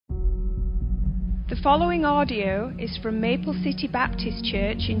The following audio is from Maple City Baptist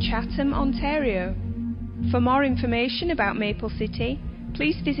Church in Chatham, Ontario. For more information about Maple City,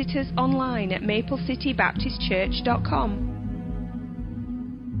 please visit us online at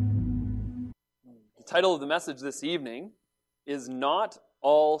maplecitybaptistchurch.com. The title of the message this evening is Not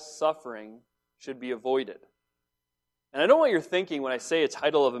All Suffering Should Be Avoided. And I know what you're thinking when I say a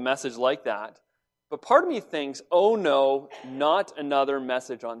title of a message like that, but part of me thinks, oh no, not another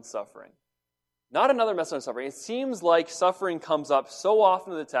message on suffering. Not another message on suffering. It seems like suffering comes up so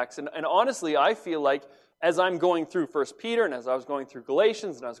often in the text, and honestly, I feel like as I'm going through 1 Peter, and as I was going through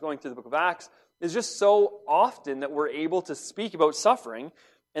Galatians, and I was going through the book of Acts, it's just so often that we're able to speak about suffering,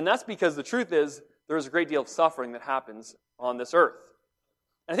 and that's because the truth is, there's a great deal of suffering that happens on this earth.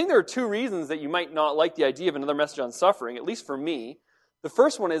 And I think there are two reasons that you might not like the idea of another message on suffering, at least for me. The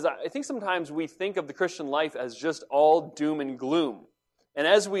first one is, I think sometimes we think of the Christian life as just all doom and gloom. And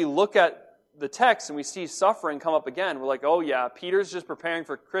as we look at the text and we see suffering come up again, we're like, oh yeah, Peter's just preparing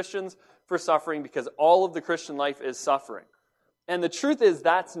for Christians for suffering because all of the Christian life is suffering. And the truth is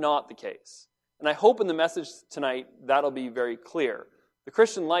that's not the case. And I hope in the message tonight that'll be very clear. The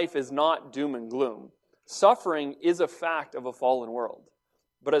Christian life is not doom and gloom. Suffering is a fact of a fallen world.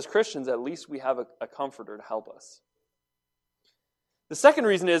 But as Christians, at least we have a comforter to help us. The second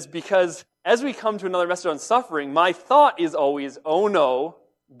reason is because as we come to another message on suffering, my thought is always, oh no,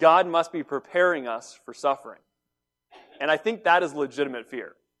 God must be preparing us for suffering. And I think that is legitimate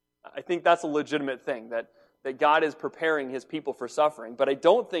fear. I think that's a legitimate thing, that God is preparing His people for suffering. But I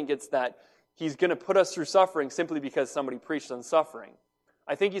don't think it's that He's going to put us through suffering simply because somebody preached on suffering.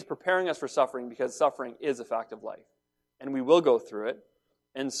 I think He's preparing us for suffering because suffering is a fact of life. And we will go through it.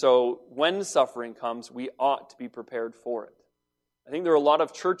 And so when suffering comes, we ought to be prepared for it. I think there are a lot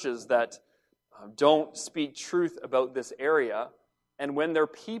of churches that don't speak truth about this area. And when their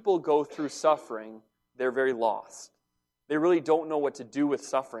people go through suffering, they're very lost. They really don't know what to do with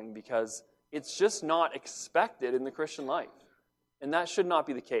suffering because it's just not expected in the Christian life. And that should not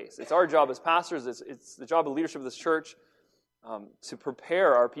be the case. It's our job as pastors, it's the job of leadership of this church to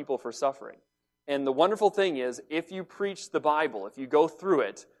prepare our people for suffering. And the wonderful thing is, if you preach the Bible, if you go through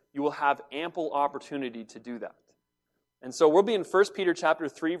it, you will have ample opportunity to do that. And so we'll be in 1 Peter chapter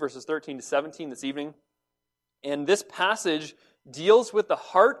 3, verses 13 to 17 this evening. And this passage deals with the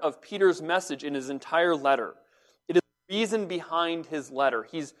heart of Peter's message in his entire letter. It is the reason behind his letter.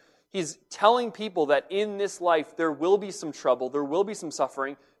 He's telling people that in this life there will be some trouble, there will be some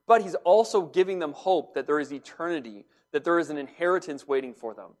suffering, but he's also giving them hope that there is eternity, that there is an inheritance waiting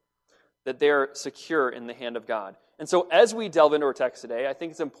for them, that they are secure in the hand of God. And so as we delve into our text today, I think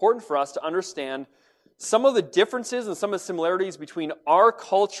it's important for us to understand some of the differences and some of the similarities between our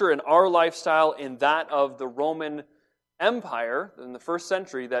culture and our lifestyle and that of the Roman Empire in the first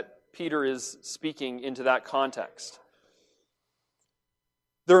century that Peter is speaking into that context.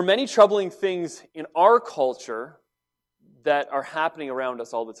 There are many troubling things in our culture that are happening around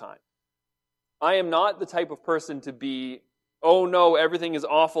us all the time. I am not the type of person to be, oh no, everything is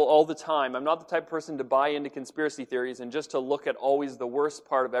awful all the time. I'm not the type of person to buy into conspiracy theories and just to look at always the worst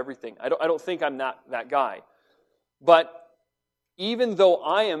part of everything. I don't think I'm that guy. But even though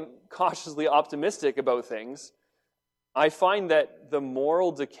I am cautiously optimistic about things, I find that the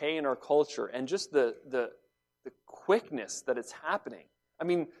moral decay in our culture and just the quickness that it's happening. I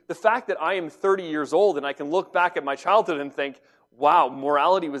mean, the fact that I am 30 years old and I can look back at my childhood and think, wow,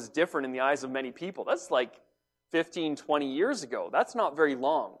 morality was different in the eyes of many people. That's like 15, 20 years ago. That's not very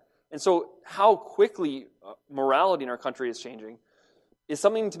long. And so how quickly morality in our country is changing is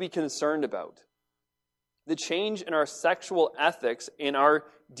something to be concerned about. The change in our sexual ethics, in our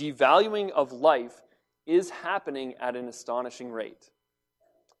devaluing of life, is happening at an astonishing rate.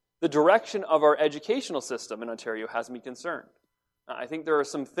 The direction of our educational system in Ontario has me concerned. I think there are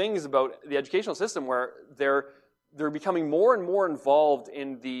some things about the educational system where they're becoming more and more involved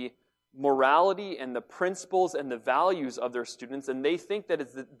in the morality and the principles and the values of their students, and they think that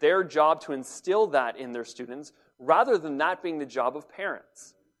it's their job to instill that in their students rather than that being the job of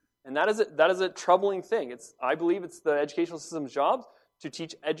parents. And that is a troubling thing. I believe it's the educational system's job to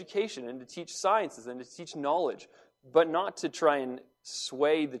teach education and to teach sciences and to teach knowledge, but not to try and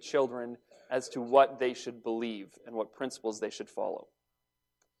sway the children as to what they should believe and what principles they should follow.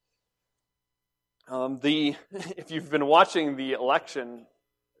 If you've been watching the election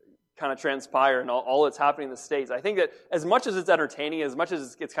kind of transpire and all that's happening in the States, I think that as much as it's entertaining, as much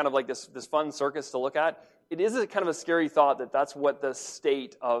as it's kind of like this fun circus to look at, it is kind of a scary thought that that's what the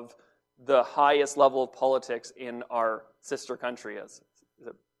state of the highest level of politics in our sister country is.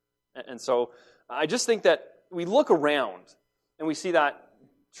 And so I just think that we look around and we see that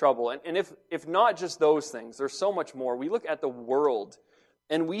trouble. And if not just those things, there's so much more. We look at the world,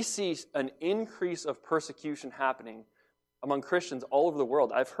 and we see an increase of persecution happening among Christians all over the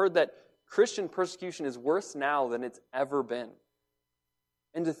world. I've heard that Christian persecution is worse now than it's ever been.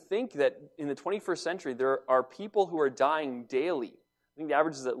 And to think that in the 21st century, there are people who are dying daily. I think the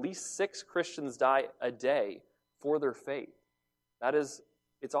average is at least 6 Christians die a day for their faith.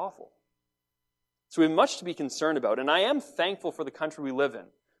 It's awful. So we have much to be concerned about. And I am thankful for the country we live in.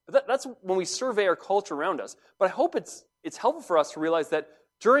 But that's when we survey our culture around us. But I hope it's helpful for us to realize that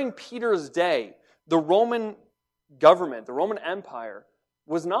during Peter's day, the Roman government, the Roman Empire,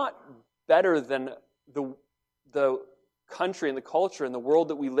 was not better than the country and the culture and the world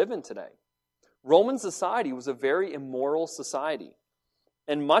that we live in today. Roman society was a very immoral society,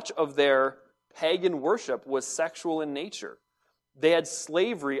 and much of their pagan worship was sexual in nature. They had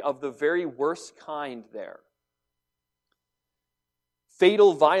slavery of the very worst kind there.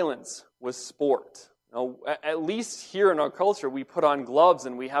 Fatal violence was sport. Now, at least here in our culture, we put on gloves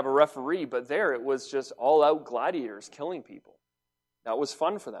and we have a referee, but there it was just all-out gladiators killing people. That was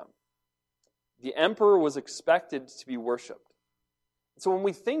fun for them. The emperor was expected to be worshipped. So when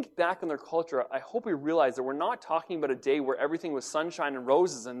we think back on their culture, I hope we realize that we're not talking about a day where everything was sunshine and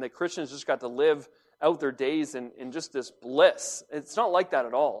roses and that Christians just got to live out their days in just this bliss. It's not like that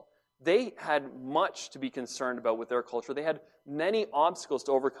at all. They had much to be concerned about with their culture. They had many obstacles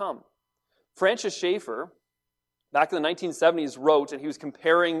to overcome. Francis Schaeffer, back in the 1970s, wrote, and he was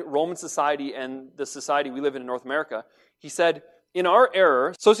comparing Roman society and the society we live in North America. He said, "In our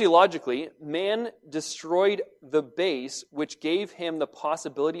era, sociologically, man destroyed the base which gave him the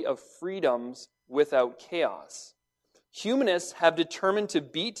possibility of freedoms without chaos. Humanists have determined to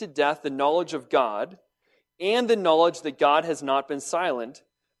beat to death the knowledge of God and the knowledge that God has not been silent,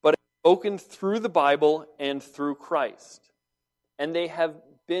 but has spoken through the Bible and through Christ. And they have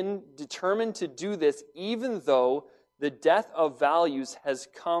been determined to do this even though the death of values has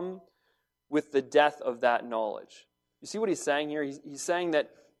come with the death of that knowledge." You see what he's saying here? He's saying that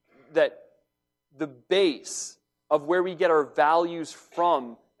the base of where we get our values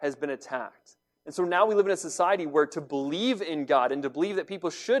from has been attacked. And so now we live in a society where to believe in God and to believe that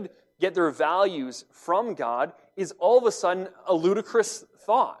people should get their values from God is all of a sudden a ludicrous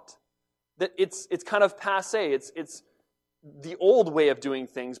thought. That it's kind of passé. It's the old way of doing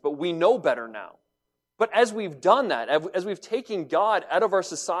things, but we know better now. But as we've done that, as we've taken God out of our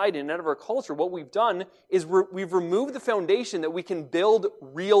society and out of our culture, what we've done is we've removed the foundation that we can build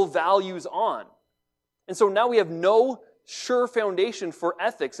real values on. And so now we have no sure foundation for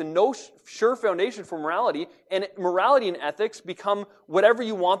ethics and no sure foundation for morality, and morality and ethics become whatever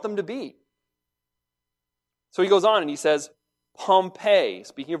you want them to be. So he goes on and he says, Pompey,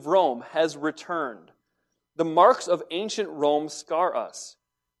 speaking of Rome, has returned. The marks of ancient Rome scar us.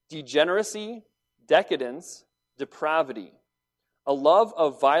 Degeneracy, decadence, depravity, a love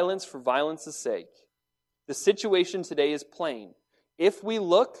of violence for violence's sake. The situation today is plain. If we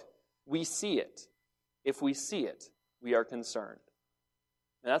look, we see it. If we see it, we are concerned.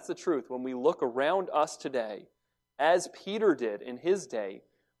 And that's the truth. When we look around us today, as Peter did in his day,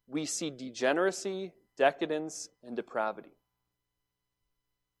 we see degeneracy, decadence, and depravity.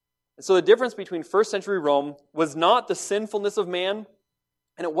 And so the difference between first century Rome was not the sinfulness of man,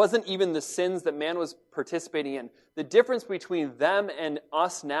 and it wasn't even the sins that man was participating in. The difference between them and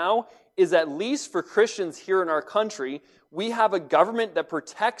us now is, at least for Christians here in our country, we have a government that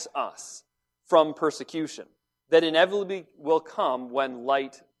protects us from persecution, that inevitably will come when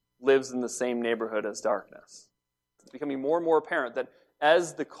light lives in the same neighborhood as darkness. It's becoming more and more apparent that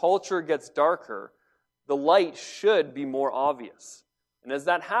as the culture gets darker, the light should be more obvious. And as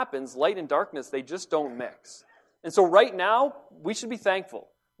that happens, light and darkness, they just don't mix. And so right now, we should be thankful.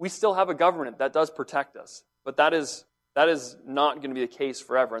 We still have a government that does protect us. But that is not going to be the case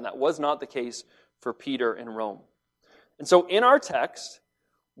forever. And that was not the case for Peter in Rome. And so in our text,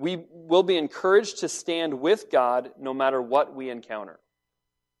 we will be encouraged to stand with God no matter what we encounter.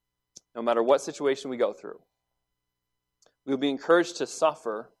 No matter what situation we go through. We will be encouraged to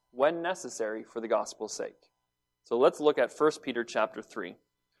suffer when necessary for the gospel's sake. So let's look at 1 Peter chapter 3.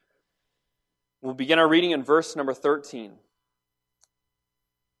 We'll begin our reading in verse number 13.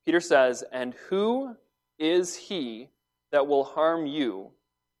 Peter says, "And who is he that will harm you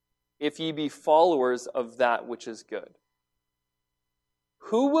if ye be followers of that which is good?"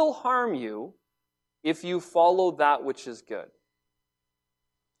 Who will harm you if you follow that which is good?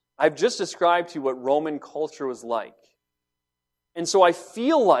 I've just described to you what Roman culture was like. And so I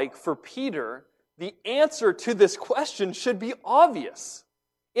feel like for Peter, the answer to this question should be obvious.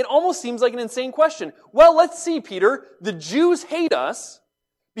 It almost seems like an insane question. Well, let's see, Peter. The Jews hate us.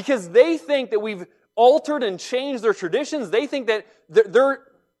 because they think that we've altered and changed their traditions. They think that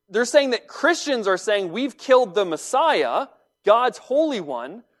they're saying that Christians are saying we've killed the Messiah, God's Holy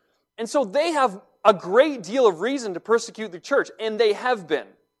One, and so they have a great deal of reason to persecute the church, and they have been.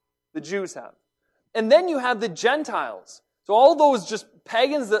 The Jews have. And then you have the Gentiles. So all those just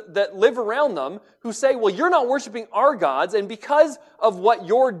pagans that live around them who say, well, you're not worshiping our gods, and because of what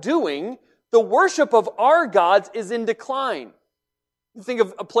you're doing, the worship of our gods is in decline. You think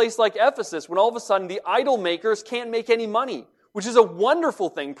of a place like Ephesus, when all of a sudden the idol makers can't make any money, which is a wonderful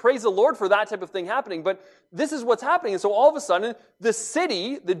thing. Praise the Lord for that type of thing happening. But this is what's happening. And so all of a sudden, the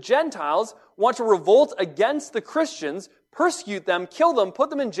city, the Gentiles, want to revolt against the Christians, persecute them, kill them, put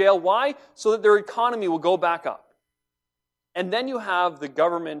them in jail. Why? So that their economy will go back up. And then you have the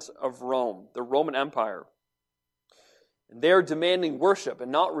government of Rome, the Roman Empire. And they're demanding worship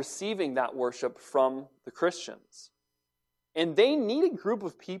and not receiving that worship from the Christians. And they need a group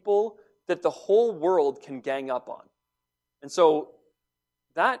of people that the whole world can gang up on. And so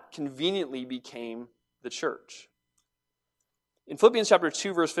that conveniently became the church. In Philippians chapter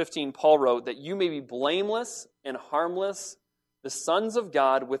 2, verse 15, Paul wrote that you may be blameless and harmless, the sons of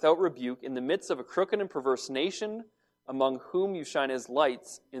God without rebuke, in the midst of a crooked and perverse nation, among whom you shine as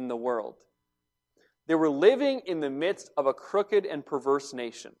lights in the world. They were living in the midst of a crooked and perverse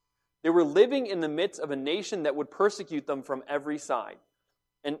nation. They were living in the midst of a nation that would persecute them from every side.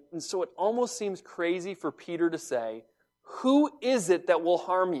 And so it almost seems crazy for Peter to say, who is it that will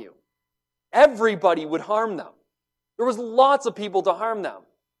harm you? Everybody would harm them. There was lots of people to harm them.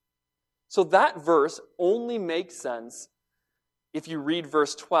 So that verse only makes sense if you read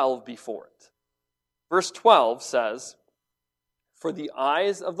verse 12 before it. Verse 12 says, for the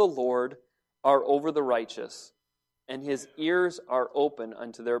eyes of the Lord are over the righteous, and his ears are open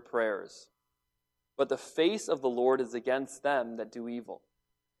unto their prayers. But the face of the Lord is against them that do evil.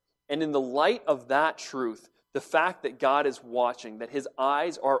 And in the light of that truth, the fact that God is watching, that his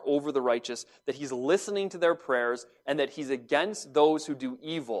eyes are over the righteous, that he's listening to their prayers, and that he's against those who do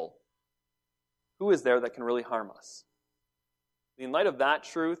evil, who is there that can really harm us? In light of that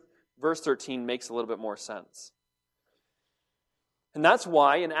truth, verse 13 makes a little bit more sense. And that's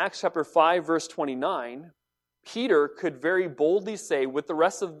why in Acts chapter 5, verse 29, Peter could very boldly say with the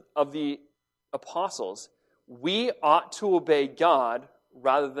rest of the apostles, we ought to obey God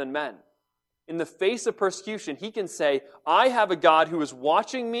rather than men. In the face of persecution, he can say, I have a God who is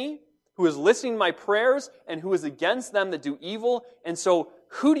watching me, who is listening to my prayers, and who is against them that do evil. And so,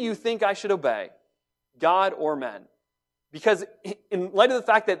 who do you think I should obey? God or men? Because in light of the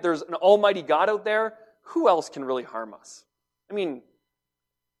fact that there's an almighty God out there, who else can really harm us? I mean,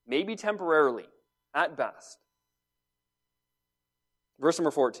 maybe temporarily, at best. Verse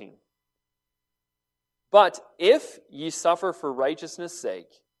number 14. But if ye suffer for righteousness' sake,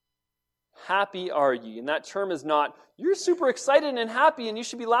 happy are ye. And that term is not, you're super excited and happy and you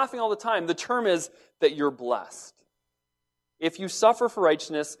should be laughing all the time. The term is that you're blessed. If you suffer for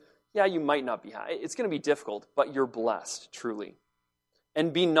righteousness, yeah, you might not be happy. It's going to be difficult, but you're blessed, truly.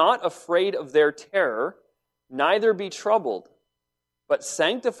 And be not afraid of their terror, neither be troubled, but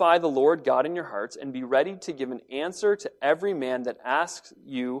sanctify the Lord God in your hearts, and be ready to give an answer to every man that asks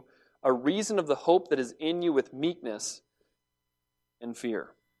you a reason of the hope that is in you with meekness and fear.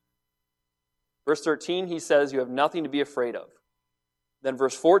 Verse 13, he says, you have nothing to be afraid of. Then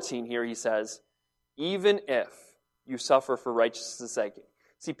verse 14 here, he says, even if you suffer for righteousness' sake.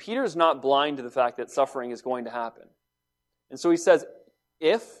 See, Peter's not blind to the fact that suffering is going to happen. And so he says,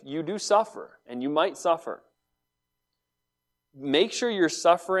 if you do suffer, and you might suffer, make sure you're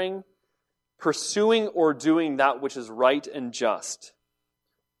suffering, pursuing or doing that which is right and just.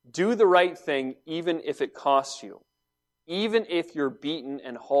 Do the right thing even if it costs you. Even if you're beaten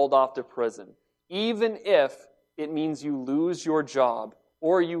and hauled off to prison. Even if it means you lose your job,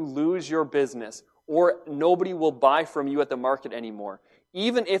 or you lose your business, or nobody will buy from you at the market anymore.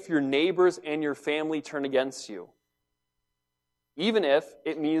 Even if your neighbors and your family turn against you. Even if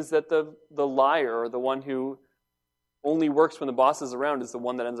it means that the liar, or the one who only works when the boss is around, is the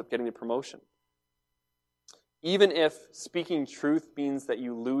one that ends up getting the promotion. Even if speaking truth means that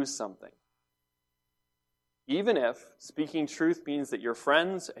you lose something. Even if speaking truth means that your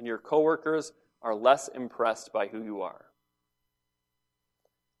friends and your coworkers are less impressed by who you are.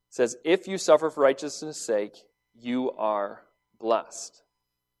 It says, if you suffer for righteousness' sake, you are blessed.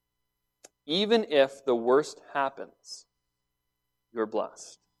 Even if the worst happens, you're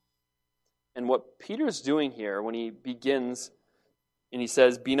blessed. And what Peter's doing here when he begins and he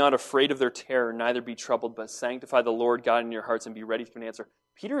says, be not afraid of their terror, neither be troubled, but sanctify the Lord God in your hearts and be ready to an answer.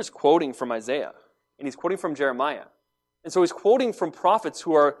 Peter is quoting from Isaiah, and he's quoting from Jeremiah. And so he's quoting from prophets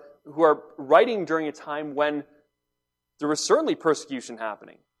who are writing during a time when there was certainly persecution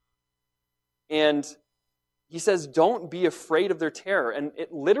happening. And he says, don't be afraid of their terror. And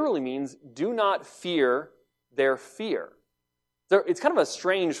it literally means, do not fear their fear. It's kind of a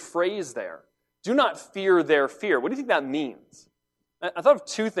strange phrase there. Do not fear their fear. What do you think that means? I thought of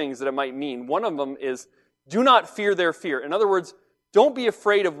two things that it might mean. One of them is, do not fear their fear. In other words, don't be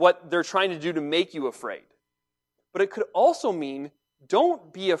afraid of what they're trying to do to make you afraid. But it could also mean,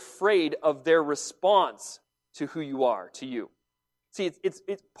 don't be afraid of their response to who you are, to you. See, it's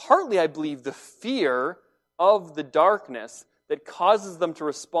partly, I believe, the fear of the darkness that causes them to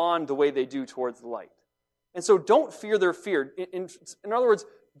respond the way they do towards the light. And so don't fear their fear. In other words,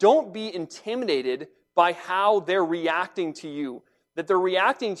 don't be intimidated by how they're reacting to you, that they're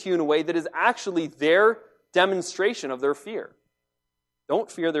reacting to you in a way that is actually their demonstration of their fear. Don't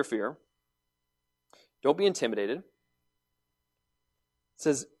fear their fear. Don't be intimidated. It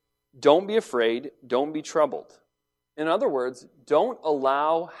says, don't be afraid, don't be troubled. In other words, don't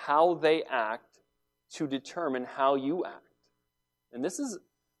allow how they act to determine how you act. And this is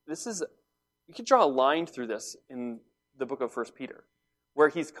you could draw a line through this in the book of 1 Peter, where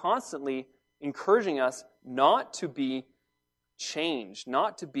he's constantly encouraging us not to be changed,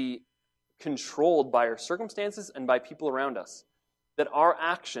 not to be controlled by our circumstances and by people around us. That our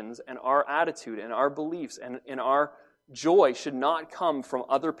actions and our attitude and our beliefs and our joy should not come from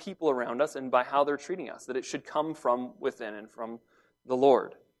other people around us and by how they're treating us. That it should come from within and from the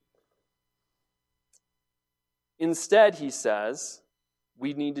Lord. Instead, he says,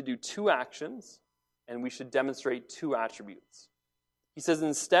 we need to do two actions and we should demonstrate two attributes. He says,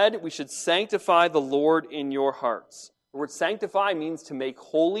 instead, we should sanctify the Lord in your hearts. The word sanctify means to make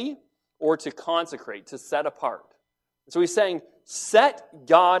holy or to consecrate, to set apart. So he's saying, set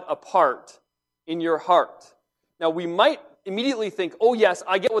God apart in your heart. Now, we might immediately think, oh yes,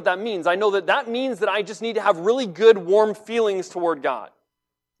 I get what that means. I know that means that I just need to have really good, warm feelings toward God.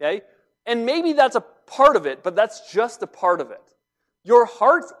 Okay? And maybe that's a part of it, but that's just a part of it. Your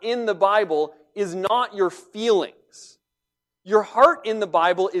heart in the Bible is not your feelings. Your heart in the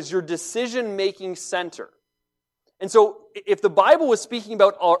Bible is your decision-making center. And so, if the Bible was speaking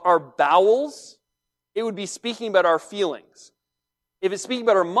about our bowels, it would be speaking about our feelings. If it's speaking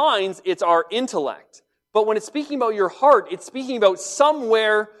about our minds, it's our intellect. But when it's speaking about your heart, it's speaking about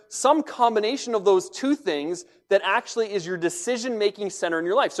somewhere, some combination of those two things that actually is your decision-making center in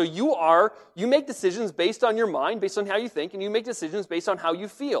your life. So you make decisions based on your mind, based on how you think, and you make decisions based on how you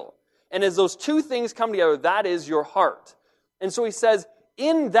feel. And as those two things come together, that is your heart. And so he says,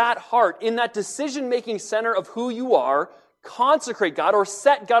 in that heart, in that decision-making center of who you are, consecrate God or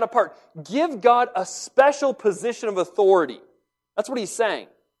set God apart. Give God a special position of authority. That's what he's saying.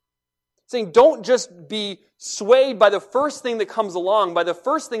 Saying, don't just be swayed by the first thing that comes along, by the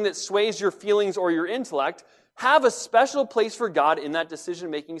first thing that sways your feelings or your intellect. Have a special place for God in that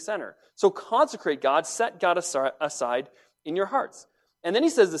decision-making center. So consecrate God, set God aside in your hearts. And then he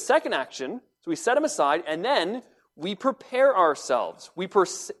says the second action, so we set him aside, and then we prepare ourselves. We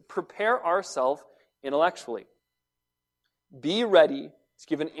prepare ourselves intellectually. Be ready to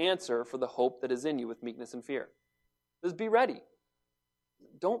give an answer for the hope that is in you with meekness and fear. Just be ready.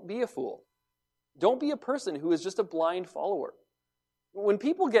 Don't be a fool. Don't be a person who is just a blind follower. When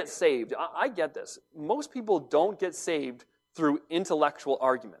people get saved, I get this. Most people don't get saved through intellectual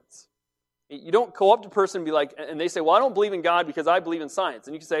arguments. You don't go up to a person and be like, and they say, well, I don't believe in God because I believe in science.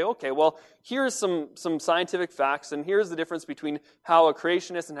 And you can say, okay, well, here's some scientific facts, and here's the difference between how a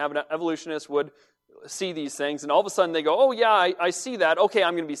creationist and how an evolutionist would see these things. And all of a sudden they go, oh yeah, I see that. Okay,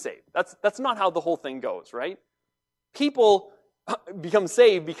 I'm going to be saved. That's not how the whole thing goes, right? People become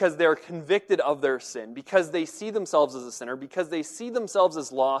saved because they're convicted of their sin, because they see themselves as a sinner, because they see themselves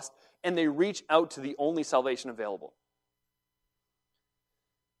as lost, and they reach out to the only salvation available.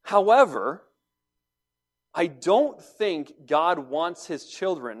 However, I don't think God wants his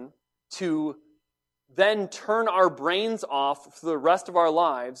children to then turn our brains off for the rest of our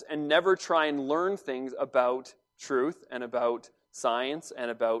lives and never try and learn things about truth and about science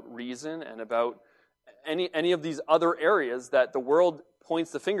and about reason and about any of these other areas that the world points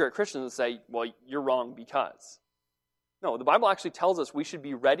the finger at Christians and say, well, you're wrong because. No, the Bible actually tells us we should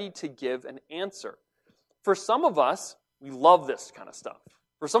be ready to give an answer. For some of us, we love this kind of stuff.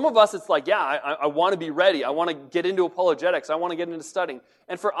 For some of us, it's like, yeah, I want to be ready. I want to get into apologetics. I want to get into studying.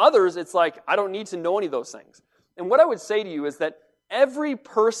 And for others, it's like, I don't need to know any of those things. And what I would say to you is that every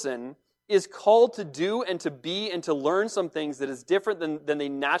person is called to do and to be and to learn some things that is different than they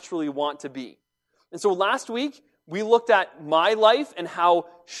naturally want to be. And so last week, we looked at my life and how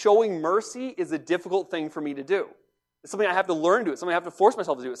showing mercy is a difficult thing for me to do. It's something I have to learn to do. It's something I have to force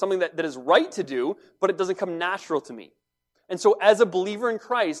myself to do. It's something that is right to do, but it doesn't come natural to me. And so as a believer in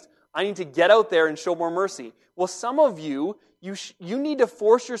Christ, I need to get out there and show more mercy. Well, some of you need to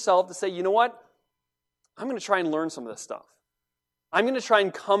force yourself to say, you know what? I'm going to try and learn some of this stuff. I'm going to try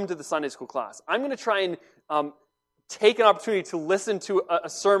and come to the Sunday school class. I'm going to try and take an opportunity to listen to a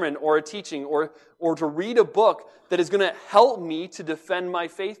sermon or a teaching or to read a book that is going to help me to defend my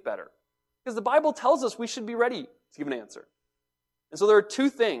faith better. Because the Bible tells us we should be ready to give an answer. And so there are two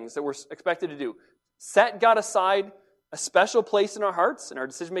things that we're expected to do. Set God aside a special place in our hearts, in our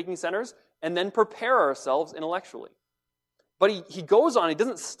decision-making centers, and then prepare ourselves intellectually. But he goes on, he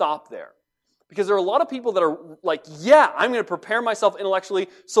doesn't stop there. Because there are a lot of people that are like, yeah, I'm going to prepare myself intellectually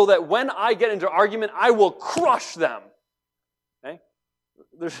so that when I get into argument, I will crush them. Okay?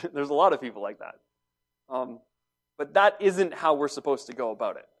 There's a lot of people like that. But that isn't how we're supposed to go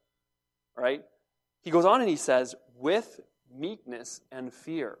about it. All right? He goes on and he says, with meekness and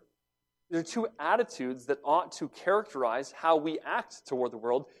fear. There are two attitudes that ought to characterize how we act toward the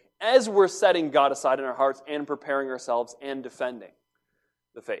world as we're setting God aside in our hearts and preparing ourselves and defending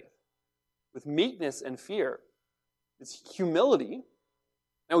the faith. With meekness and fear, it's humility.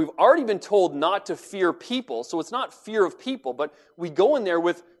 Now, we've already been told not to fear people, so it's not fear of people, but we go in there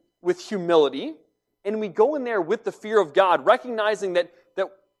with humility, and we go in there with the fear of God, recognizing that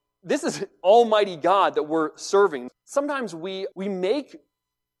this is Almighty God that we're serving. Sometimes we make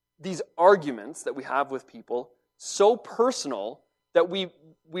these arguments that we have with people so personal that we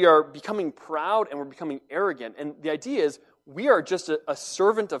are becoming proud and we're becoming arrogant. And the idea is we are just a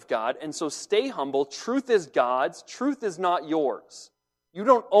servant of God, and so stay humble. Truth is God's. Truth is not yours. You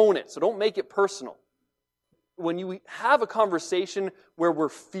don't own it, so don't make it personal. When you have a conversation where we're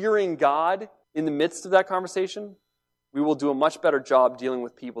fearing God in the midst of that conversation, we will do a much better job dealing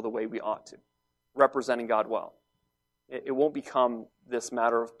with people the way we ought to, representing God well. It won't become this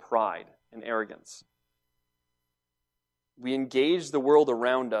matter of pride and arrogance. We engage the world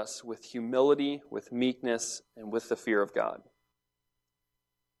around us with humility, with meekness, and with the fear of God.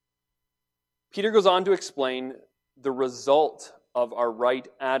 Peter goes on to explain the result of our right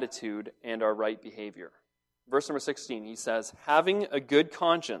attitude and our right behavior. Verse number 16, he says, having a good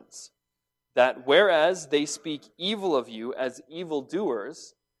conscience, that whereas they speak evil of you as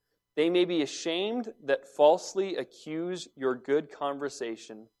evildoers, they may be ashamed that falsely accuse your good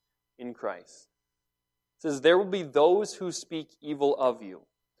conversation in Christ. It says, there will be those who speak evil of you.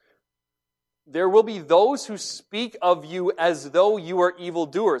 There will be those who speak of you as though you are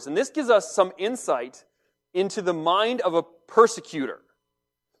evildoers. And this gives us some insight into the mind of a persecutor.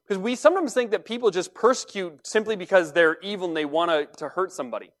 Because we sometimes think that people just persecute simply because they're evil and they want to hurt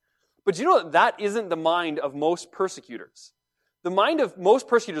somebody. But you know that isn't the mind of most persecutors. The mind of most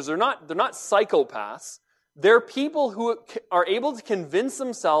persecutors, they're not psychopaths. They're people who are able to convince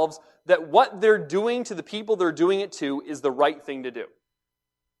themselves that what they're doing to the people they're doing it to is the right thing to do.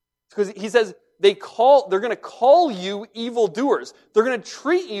 Because he says they're going to call you evildoers. They're going to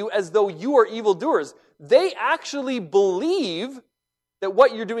treat you as though you are evildoers. They actually believe that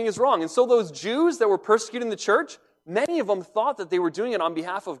what you're doing is wrong. And so those Jews that were persecuting the church, many of them thought that they were doing it on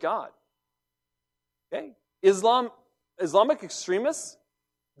behalf of God. Okay? Islamic extremists,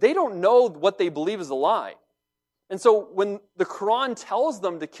 they don't know what they believe is a lie. And so when the Quran tells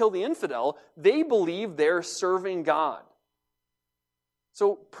them to kill the infidel, they believe they're serving God.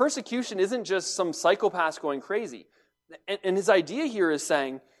 So persecution isn't just some psychopaths going crazy. And his idea here is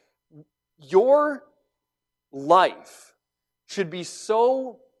saying, your life should be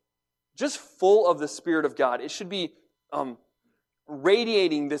so just full of the Spirit of God. It should be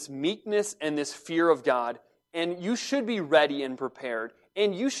radiating this meekness and this fear of God. And you should be ready and prepared.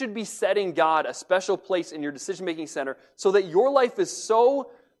 And you should be setting God a special place in your decision-making center so that your life is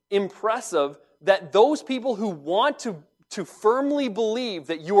so impressive that those people who want to firmly believe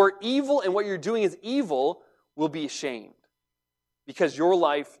that you are evil and what you're doing is evil will be ashamed. Because your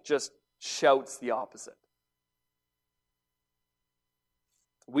life just shouts the opposite.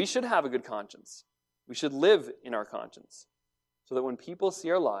 We should have a good conscience. We should live in our conscience so that when people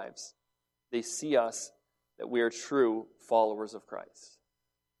see our lives, they see us that we are true followers of Christ.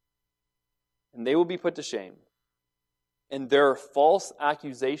 And they will be put to shame. And their false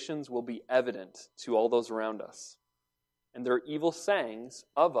accusations will be evident to all those around us. And their evil sayings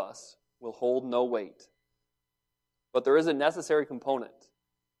of us will hold no weight. But there is a necessary component,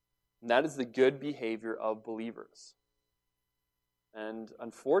 and that is the good behavior of believers. And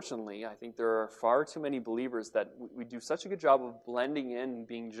unfortunately, I think there are far too many believers that we do such a good job of blending in and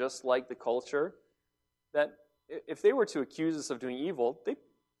being just like the culture that if they were to accuse us of doing evil,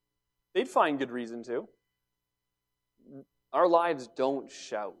 they'd find good reason to. Our lives don't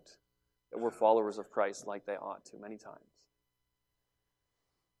shout that we're followers of Christ like they ought to many times.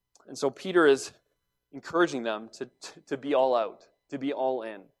 And so Peter is encouraging them to be all out, to be all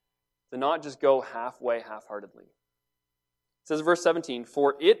in, to not just go halfway, half-heartedly. It says in verse 17,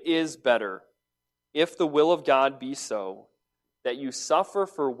 "For it is better, if the will of God be so, that you suffer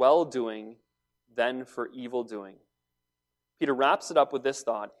for well-doing than for evil-doing." Peter wraps it up with this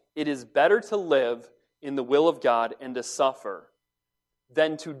thought: it is better to live in the will of God and to suffer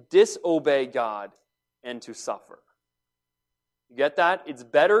than to disobey God and to suffer. You get that? It's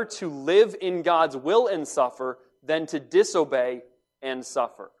better to live in God's will and suffer than to disobey and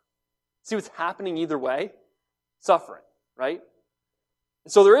suffer. See what's happening either way? Suffering, right?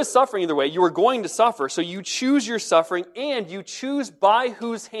 So there is suffering either way. You are going to suffer, so you choose your suffering and you choose by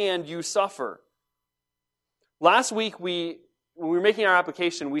whose hand you suffer. Last week, when we were making our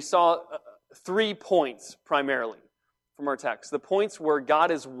application, we saw 3 points primarily from our text. The points where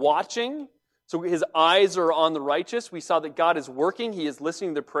God is watching, so his eyes are on the righteous. We saw that God is working. He is listening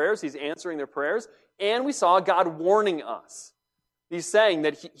to their prayers. He's answering their prayers. And we saw God warning us. He's saying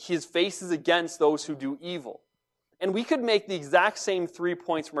that his face is against those who do evil. And we could make the exact same 3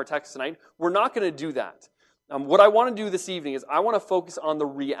 points from our text tonight. We're not going to do that. What I want to do this evening is I want to focus on the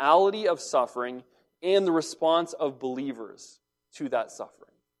reality of suffering and the response of believers to that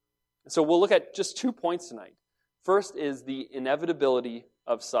suffering. So we'll look at just 2 points tonight. First is the inevitability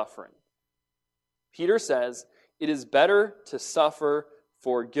of suffering. Peter says, it is better to suffer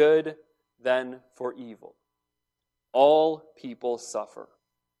for good than for evil. All people suffer.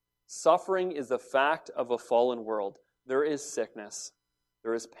 Suffering is the fact of a fallen world. There is sickness.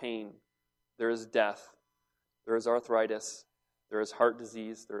 There is pain. There is death. There is arthritis. There is heart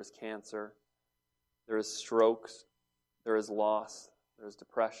disease. There is cancer. There is strokes. There is loss. There is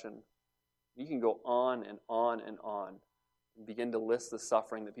depression. You can go on and on and on and begin to list the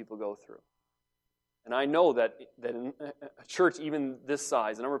suffering that people go through. And I know that in a church even this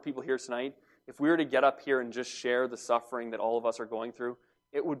size, a number of people here tonight, if we were to get up here and just share the suffering that all of us are going through,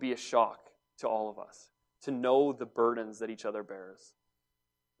 it would be a shock to all of us to know the burdens that each other bears.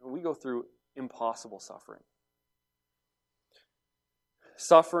 And we go through impossible suffering.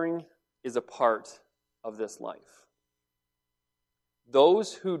 Suffering is a part of this life.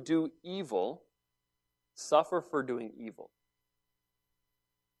 Those who do evil suffer for doing evil.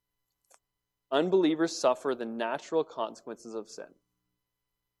 Unbelievers suffer the natural consequences of sin.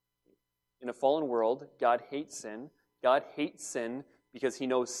 In a fallen world, God hates sin. God hates sin because he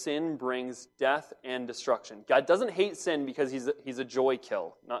knows sin brings death and destruction. God doesn't hate sin because he's a joy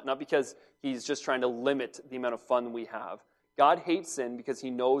kill, not because he's just trying to limit the amount of fun we have. God hates sin because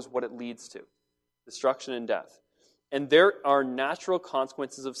he knows what it leads to, destruction and death. And there are natural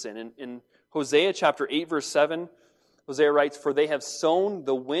consequences of sin. In Hosea chapter 8, verse 7, Hosea writes, "For they have sown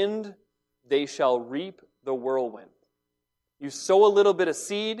the wind, they shall reap the whirlwind." You sow a little bit of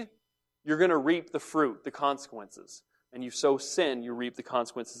seed, you're going to reap the fruit, the consequences. And you sow sin, you reap the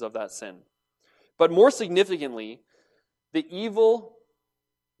consequences of that sin. But more significantly, the evil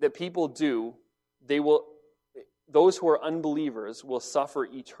that people do, those who are unbelievers will suffer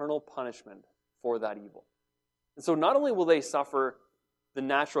eternal punishment for that evil. And so not only will they suffer the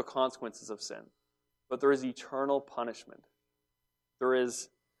natural consequences of sin, but there is eternal punishment. There is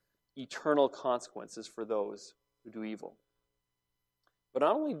eternal consequences for those who do evil. But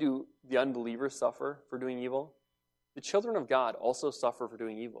not only do the unbelievers suffer for doing evil, the children of God also suffer for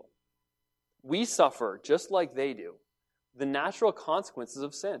doing evil. We suffer, just like they do, the natural consequences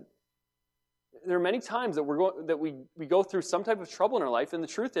of sin. There are many times that we go through some type of trouble in our life, and the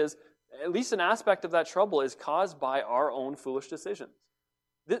truth is, at least an aspect of that trouble is caused by our own foolish decisions.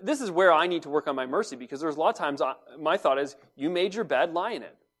 This is where I need to work on my mercy, because there's a lot of times my thought is, you made your bed, lie in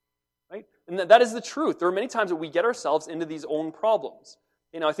it. Right? And that is the truth. There are many times that we get ourselves into these own problems.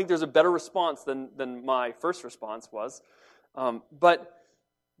 I think there's a better response than my first response was. But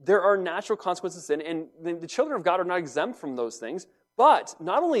there are natural consequences of sin, and the children of God are not exempt from those things. But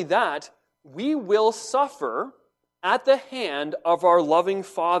not only that, we will suffer at the hand of our loving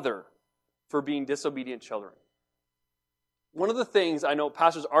Father for being disobedient children. One of the things I know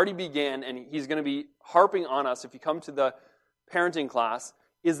Pastor's already began, and he's going to be harping on us if you come to the parenting class,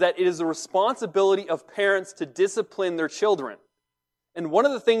 is that it is the responsibility of parents to discipline their children. And one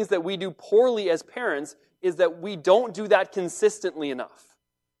of the things that we do poorly as parents is that we don't do that consistently enough.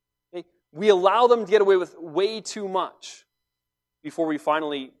 Okay? We allow them to get away with way too much before we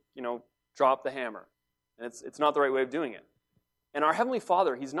finally, drop the hammer. And it's not the right way of doing it. And our Heavenly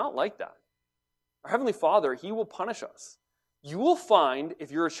Father, He's not like that. Our Heavenly Father, He will punish us. You will find,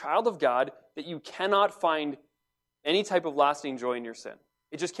 if you're a child of God, that you cannot find any type of lasting joy in your sin.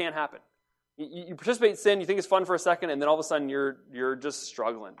 It just can't happen. You participate in sin, you think it's fun for a second, and then all of a sudden you're just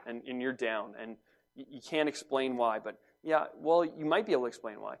struggling, and you're down, and you can't explain why. But yeah, well, you might be able to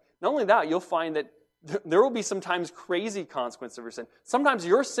explain why. Not only that, you'll find that there will be sometimes crazy consequences of your sin. Sometimes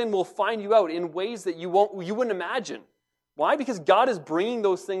your sin will find you out in ways that you wouldn't imagine. Why? Because God is bringing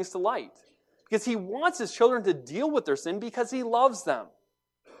those things to light. Because He wants His children to deal with their sin because He loves them.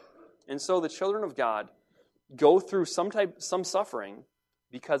 And so the children of God go through some suffering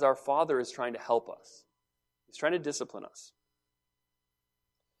because our Father is trying to help us. He's trying to discipline us.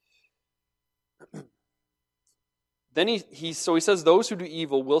 Then he says, those who do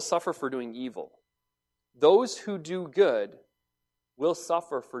evil will suffer for doing evil. Those who do good will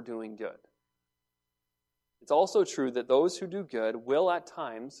suffer for doing good. It's also true that those who do good will at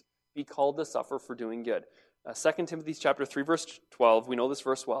times be called to suffer for doing good. 2 Timothy chapter 3, verse 12, we know this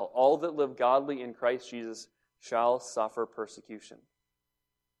verse well. All that live godly in Christ Jesus shall suffer persecution.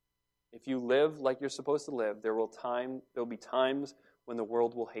 If you live like you're supposed to live, there will be times when the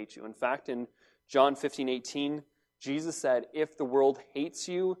world will hate you. In fact, in John 15:18, Jesus said, if the world hates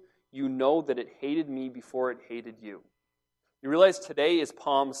you, you know that it hated me before it hated you. You realize today is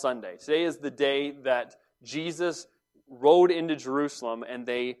Palm Sunday. Today is the day that Jesus rode into Jerusalem, and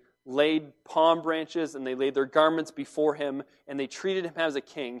they laid palm branches and they laid their garments before Him, and they treated Him as a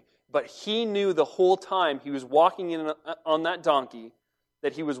king. But He knew the whole time He was walking in on that donkey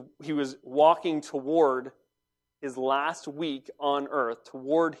that he was walking toward His last week on earth,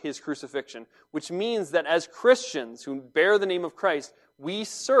 toward His crucifixion, which means that as Christians who bear the name of Christ, we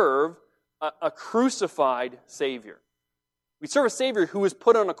serve a crucified Savior. We serve a Savior who was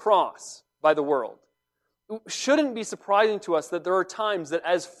put on a cross by the world. It shouldn't be surprising to us that there are times that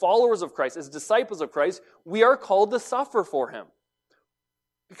as followers of Christ, as disciples of Christ, we are called to suffer for Him.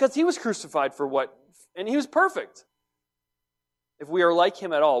 Because He was crucified and He was perfect. If we are like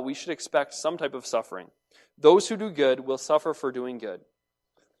Him at all, we should expect some type of suffering. Those who do good will suffer for doing good.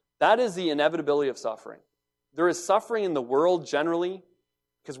 That is the inevitability of suffering. There is suffering in the world generally,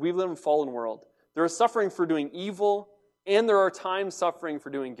 because we live in a fallen world. There is suffering for doing evil, and there are times suffering for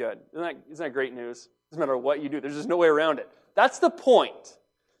doing good. Isn't that great news? Doesn't matter what you do. There's just no way around it. That's the point.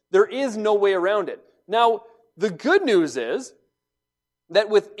 There is no way around it. Now, the good news is that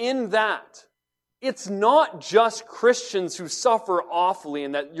within that, it's not just Christians who suffer awfully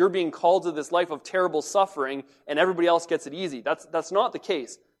and that you're being called to this life of terrible suffering and everybody else gets it easy. That's not the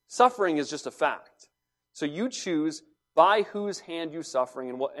case. Suffering is just a fact. So you choose by whose hand you're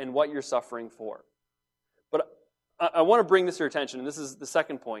suffering and what you're suffering for. But I want to bring this to your attention, and this is the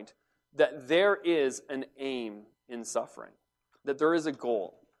second point, that there is an aim in suffering, that there is a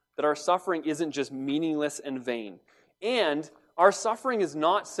goal, that our suffering isn't just meaningless and vain. And our suffering is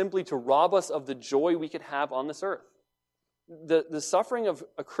not simply to rob us of the joy we could have on this earth. The suffering of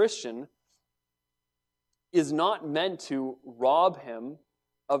a Christian is not meant to rob him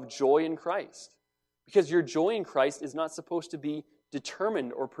of joy in Christ. Because your joy in Christ is not supposed to be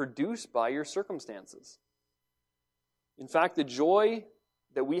determined or produced by your circumstances. In fact, the joy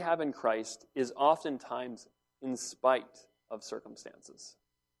that we have in Christ is oftentimes in spite of circumstances.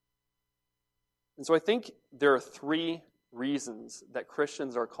 And so I think there are three reasons that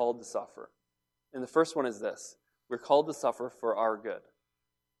Christians are called to suffer. And the first one is this. We're called to suffer for our good.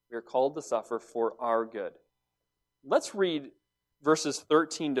 We're called to suffer for our good. Let's read verses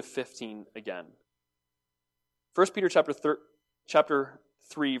 13 to 15 again. 1 Peter chapter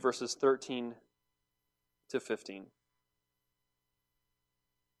 3, verses 13 to 15.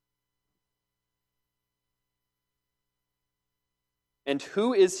 And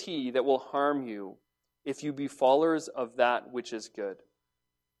who is he that will harm you if you be followers of that which is good?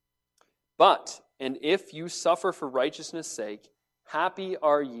 But, and if you suffer for righteousness' sake, happy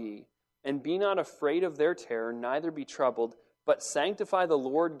are ye, and be not afraid of their terror, neither be troubled, but sanctify the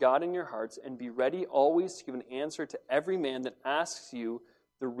Lord God in your hearts, and be ready always to give an answer to every man that asks you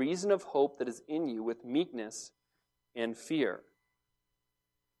the reason of hope that is in you with meekness and fear.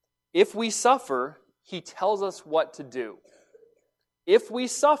 If we suffer, he tells us what to do. If we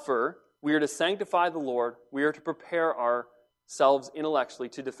suffer, we are to sanctify the Lord. We are to prepare ourselves intellectually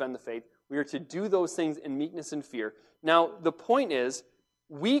to defend the faith. We are to do those things in meekness and fear. Now, the point is,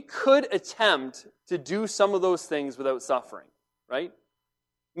 we could attempt to do some of those things without suffering, right?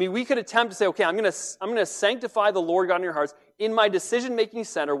 I mean, we could attempt to say, okay, I'm going to sanctify the Lord God in your hearts. In my decision-making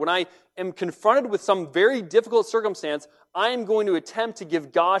center, when I am confronted with some very difficult circumstance, I am going to attempt to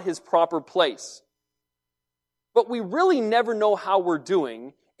give God his proper place. But we really never know how we're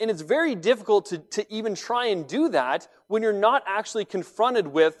doing, and it's very difficult to even try and do that when you're not actually confronted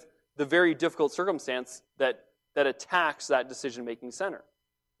with the very difficult circumstance that that attacks that decision-making center,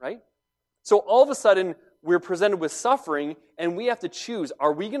 right? So all of a sudden, we're presented with suffering, and we have to choose,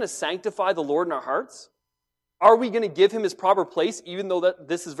 are we going to sanctify the Lord in our hearts? Are we going to give him his proper place, even though that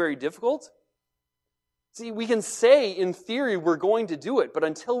this is very difficult? See, we can say, in theory, we're going to do it, but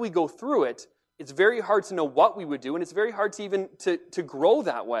until we go through it, it's very hard to know what we would do, and it's very hard to even to grow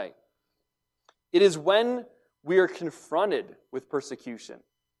that way. It is when we are confronted with persecution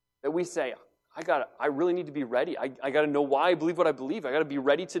that we say, I really need to be ready. I got to know why I believe what I believe. I got to be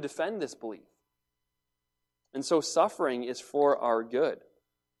ready to defend this belief. And so suffering is for our good.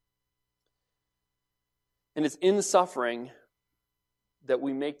 And it's in suffering that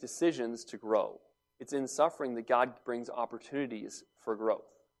we make decisions to grow. It's in suffering that God brings opportunities for growth.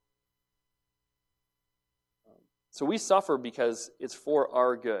 So we suffer because it's for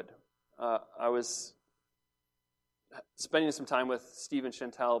our good. I was spending some time with Steve and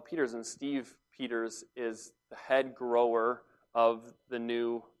Chantel Peters, and Steve Peters is the head grower of the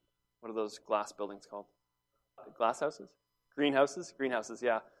new, what are those glass buildings called? Glass houses? Greenhouses? Greenhouses,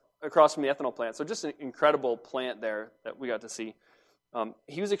 yeah. Across from the ethanol plant. So just an incredible plant there that we got to see.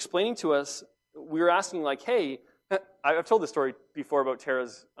 He was explaining to us, we were asking like, hey, I've told this story before about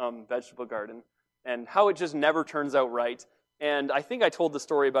Tara's vegetable garden and how it just never turns out right. And I think I told the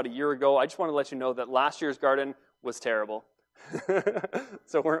story about a year ago. I just want to let you know that last year's garden was terrible.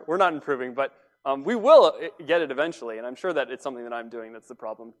 So we're not improving, but we will get it eventually. And I'm sure that it's something that I'm doing that's the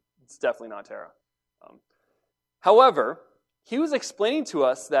problem. It's definitely not Tara. However, he was explaining to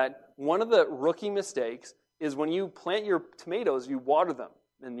us that one of the rookie mistakes is when you plant your tomatoes, you water them,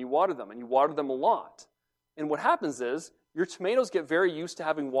 and you water them, and you water them a lot. And what happens is your tomatoes get very used to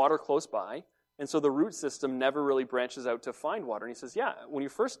having water close by, and so the root system never really branches out to find water. And he says, yeah, when you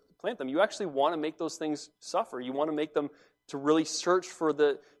first plant them, you actually want to make those things suffer. You want to make them to really search for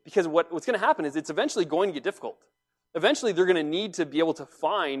because what's going to happen is it's eventually going to get difficult. Eventually, they're going to need to be able to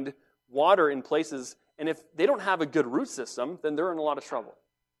find water in places, and if they don't have a good root system, then they're in a lot of trouble.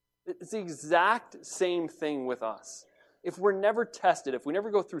 It's the exact same thing with us. If we're never tested, if we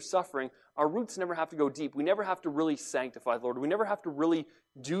never go through suffering, our roots never have to go deep. We never have to really sanctify the Lord. We never have to really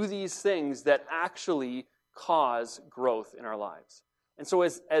do these things that actually cause growth in our lives. And so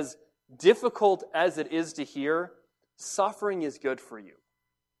as difficult as it is to hear, suffering is good for you.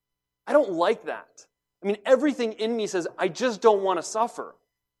 I don't like that. I mean, everything in me says, I just don't want to suffer.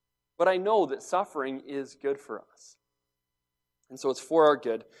 But I know that suffering is good for us. And so it's for our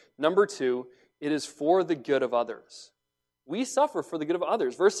good. Number 2, it is for the good of others. We suffer for the good of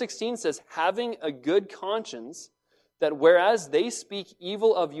others. Verse 16 says, having a good conscience, that whereas they speak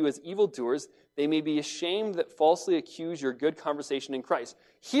evil of you as evildoers, they may be ashamed that falsely accuse your good conversation in Christ.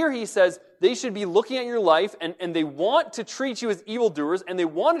 Here he says they should be looking at your life and they want to treat you as evildoers and they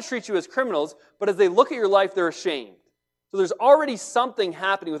want to treat you as criminals, but as they look at your life, they're ashamed. So there's already something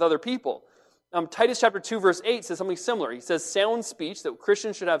happening with other people. Titus chapter 2 verse 8 says something similar. He says sound speech, that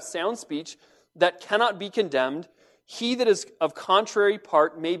Christians should have sound speech that cannot be condemned. He that is of contrary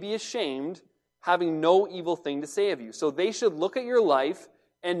part may be ashamed, having no evil thing to say of you. So they should look at your life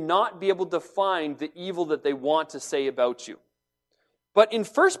and not be able to find the evil that they want to say about you. But in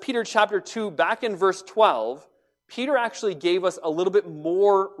 1 Peter chapter 2, back in verse 12, Peter actually gave us a little bit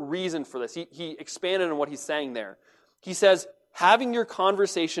more reason for this. He expanded on what he's saying there. He says, having your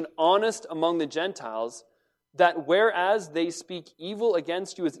conversation honest among the Gentiles, that whereas they speak evil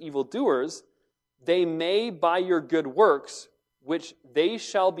against you as evildoers, they may by your good works, which they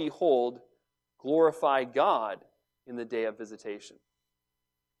shall behold, glorify God in the day of visitation.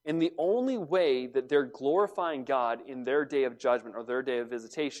 And the only way that they're glorifying God in their day of judgment or their day of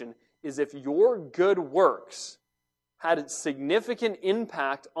visitation is if your good works had a significant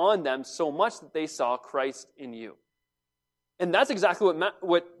impact on them so much that they saw Christ in you. And that's exactly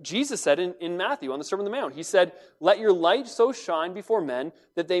what Jesus said in Matthew on the Sermon on the Mount. He said, let your light so shine before men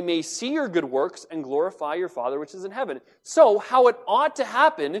that they may see your good works and glorify your Father which is in heaven. So how it ought to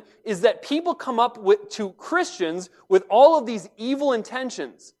happen is that people come up to Christians with all of these evil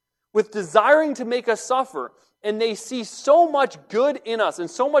intentions, with desiring to make us suffer, and they see so much good in us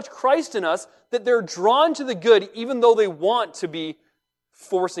and so much Christ in us that they're drawn to the good even though they want to be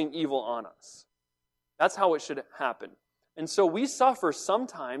forcing evil on us. That's how it should happen. And so we suffer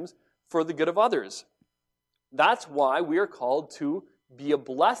sometimes for the good of others. That's why we are called to be a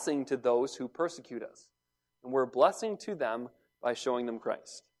blessing to those who persecute us. And we're a blessing to them by showing them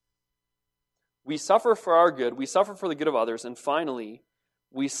Christ. We suffer for our good, we suffer for the good of others, and finally,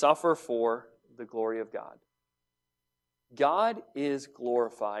 we suffer for the glory of God. God is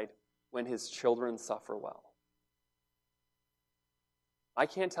glorified when His children suffer well. I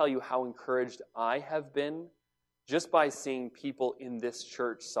can't tell you how encouraged I have been just by seeing people in this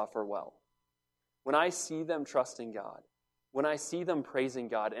church suffer well. When I see them trusting God, when I see them praising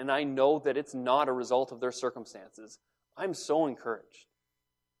God, and I know that it's not a result of their circumstances, I'm so encouraged.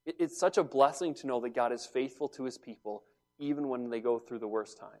 It's such a blessing to know that God is faithful to his people, even when they go through the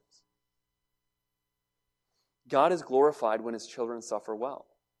worst times. God is glorified when his children suffer well.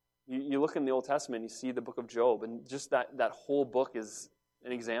 You look in the Old Testament, you see the book of Job, and just that whole book is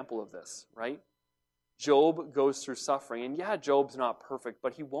an example of this, right? Job goes through suffering, and yeah, Job's not perfect,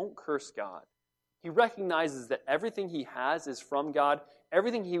 but he won't curse God. He recognizes that everything he has is from God.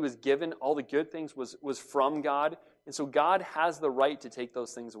 Everything he was given, all the good things, was from God. And so God has the right to take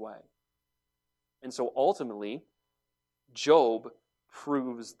those things away. And so ultimately, Job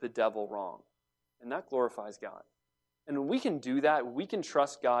proves the devil wrong. And that glorifies God. And when we can do that, we can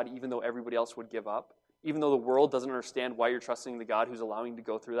trust God even though everybody else would give up, even though the world doesn't understand why you're trusting the God who's allowing you to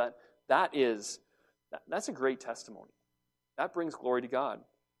go through that. That's a great testimony. That brings glory to God.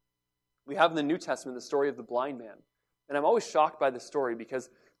 We have in the New Testament the story of the blind man. And I'm always shocked by this story because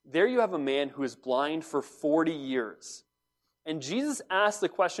there you have a man who is blind for 40 years. And Jesus asked the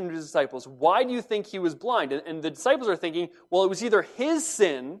question to his disciples, why do you think he was blind? And the disciples are thinking, well, it was either his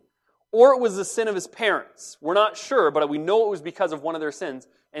sin or it was the sin of his parents. We're not sure, but we know it was because of one of their sins.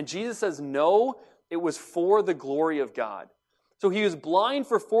 And Jesus says, no, it was for the glory of God. So he was blind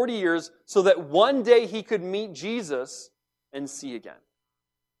for 40 years so that one day he could meet Jesus and see again.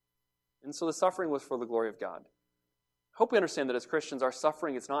 And so the suffering was for the glory of God. I hope we understand that as Christians, our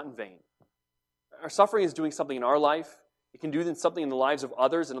suffering is not in vain. Our suffering is doing something in our life. It can do something in the lives of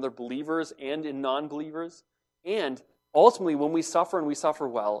others and other believers and in non-believers. And ultimately, when we suffer and we suffer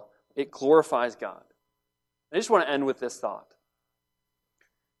well, it glorifies God. I just want to end with this thought.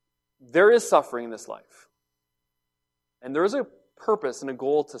 There is suffering in this life. And there is a purpose and a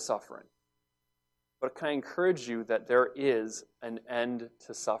goal to suffering. But can I encourage you that there is an end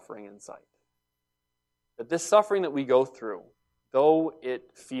to suffering in sight? That this suffering that we go through, though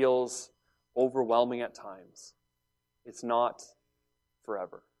it feels overwhelming at times, it's not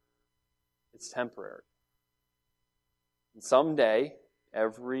forever. It's temporary. And someday,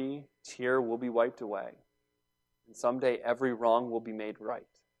 every tear will be wiped away. And someday, every wrong will be made right.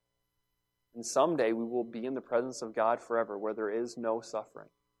 And someday, we will be in the presence of God forever, where there is no suffering.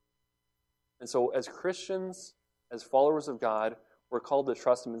 And so, as Christians, as followers of God, we're called to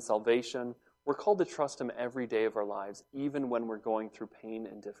trust him in salvation. We're called to trust him every day of our lives, even when we're going through pain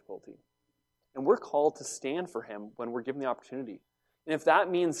and difficulty. And we're called to stand for him when we're given the opportunity. And if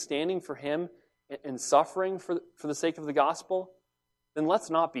that means standing for him and suffering for the sake of the gospel, then let's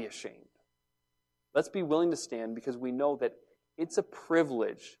not be ashamed. Let's be willing to stand because we know that it's a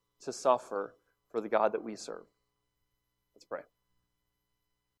privilege to suffer for the God that we serve. Let's pray.